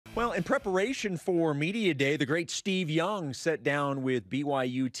Well, in preparation for Media Day, the great Steve Young sat down with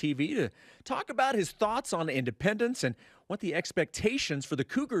BYU TV to talk about his thoughts on independence and what the expectations for the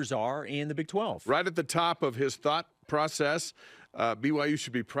Cougars are in the Big 12. Right at the top of his thought process, BYU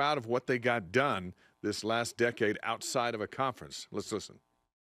should be proud of what they got done this last decade outside of a conference. Let's listen.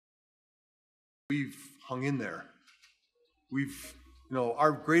 We've hung in there.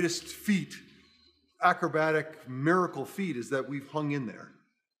 Our greatest feat, acrobatic miracle feat, is that we've hung in there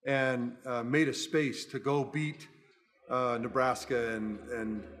and made a space to go beat Nebraska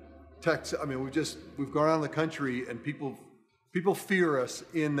and Texas. I mean, we've gone around the country, and people fear us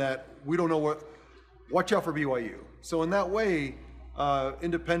in that we don't know what. Watch out for BYU. So in that way,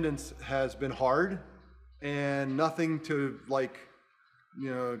 independence has been hard, and nothing to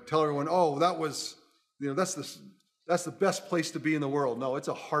tell everyone, oh, that's the best place to be in the world. No, it's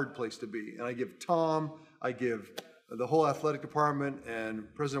a hard place to be. And I give Tom, I give the whole athletic department and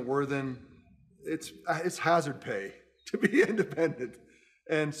President Worthen, it's hazard pay to be independent.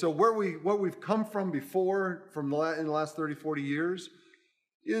 And so what we've come from before, in the last 30, 40 years,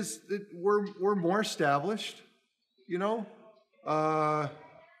 is that we're more established, and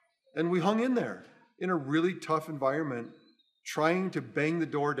we hung in there in a really tough environment, trying to bang the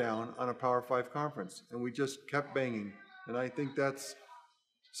door down on a Power 5 conference, and we just kept banging. And I think that's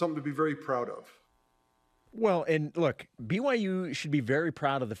something to be very proud of. Well, and look, BYU should be very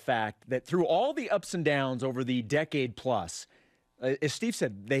proud of the fact that through all the ups and downs over the decade plus, as Steve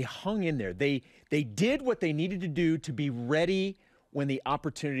said, they hung in there. They did what they needed to do to be ready when the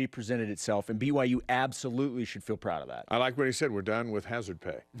opportunity presented itself, and BYU absolutely should feel proud of that. I like what he said. We're done with hazard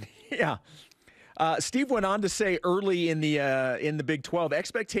pay. Yeah. Steve went on to say early in the Big 12,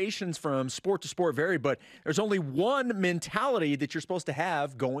 expectations from sport to sport vary, but there's only one mentality that you're supposed to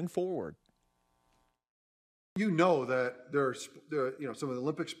have going forward. You know that there are some of the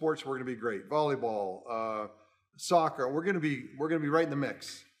Olympic sports we're going to be great. Volleyball, soccer, we're going to be right in the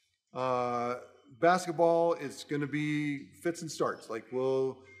mix. Basketball is going to be fits and starts. Like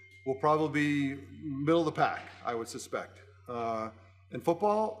we'll probably be middle of the pack, I would suspect. In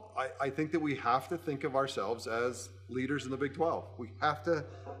football, I think that we have to think of ourselves as leaders in the Big 12. We have to,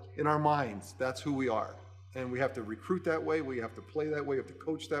 in our minds, that's who we are. And we have to recruit that way, we have to play that way, we have to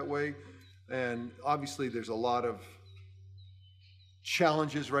coach that way. And obviously there's a lot of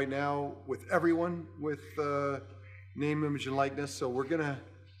challenges right now with everyone with name, image, and likeness. So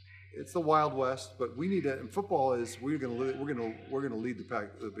it's the Wild West, but we need to, and football is, we're gonna lead the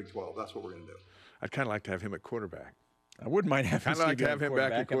pack, the Big 12. That's what we're gonna do. I'd kind of like to have him at quarterback. I wouldn't mind having him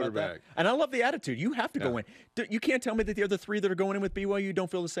back at quarterback. And I love the attitude. You have to go in. You can't tell me that the other three that are going in with BYU don't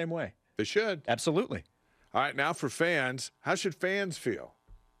feel the same way. They should. Absolutely. All right, now for fans. How should fans feel?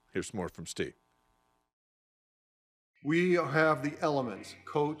 Here's more from Steve. We have the elements: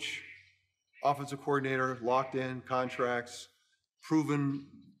 coach, offensive coordinator, locked in contracts, proven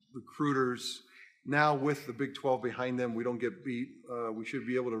recruiters. Now with the Big 12 behind them, we don't get beat. We should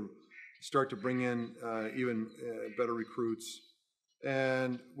be able to start to bring in even better recruits.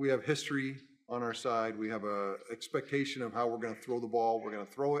 And we have history on our side. We have an expectation of how we're going to throw the ball. We're going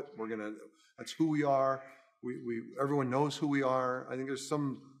to throw it. That's who we are. Everyone knows who we are. I think there's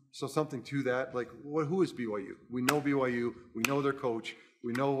something to that. Like, who is BYU? We know BYU. We know their coach.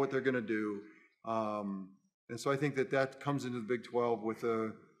 We know what they're going to do. And so I think that comes into the Big 12 with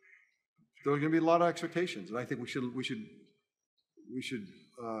there are going to be a lot of expectations, and I think we should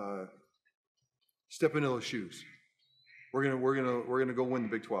step into those shoes. We're gonna go win the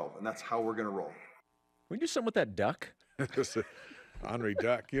Big 12, and that's how we're gonna roll. Can we do something with that duck? Henri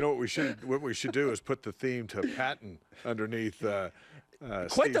Duck. You know what we should do is put the theme to Patton underneath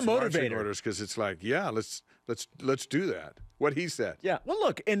quite the motivator, orders, because it's like, yeah, let's do that. What he said. Yeah. Well,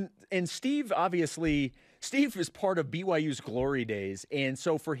 look, and Steve obviously. Steve is part of BYU's glory days, and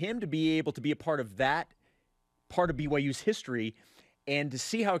so for him to be able to be a part of that part of BYU's history and to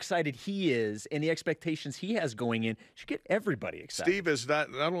see how excited he is and the expectations he has going in should get everybody excited. Steve is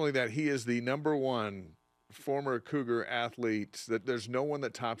not only that, he is the #1 former Cougar athlete. That there's no one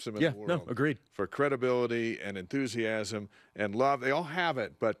that tops him in the world. No, agreed. For credibility and enthusiasm and love. They all have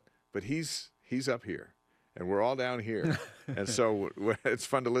it, but he's up here, and we're all down here. And so it's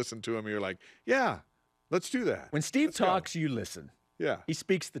fun to listen to him. You're like, yeah, let's do that. When Steve talks, you listen. Yeah. He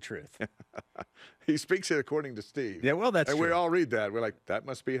speaks the truth. He speaks it according to Steve. Yeah, well, that's true. And we all read that. We're like, that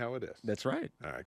must be how it is. That's right. All right.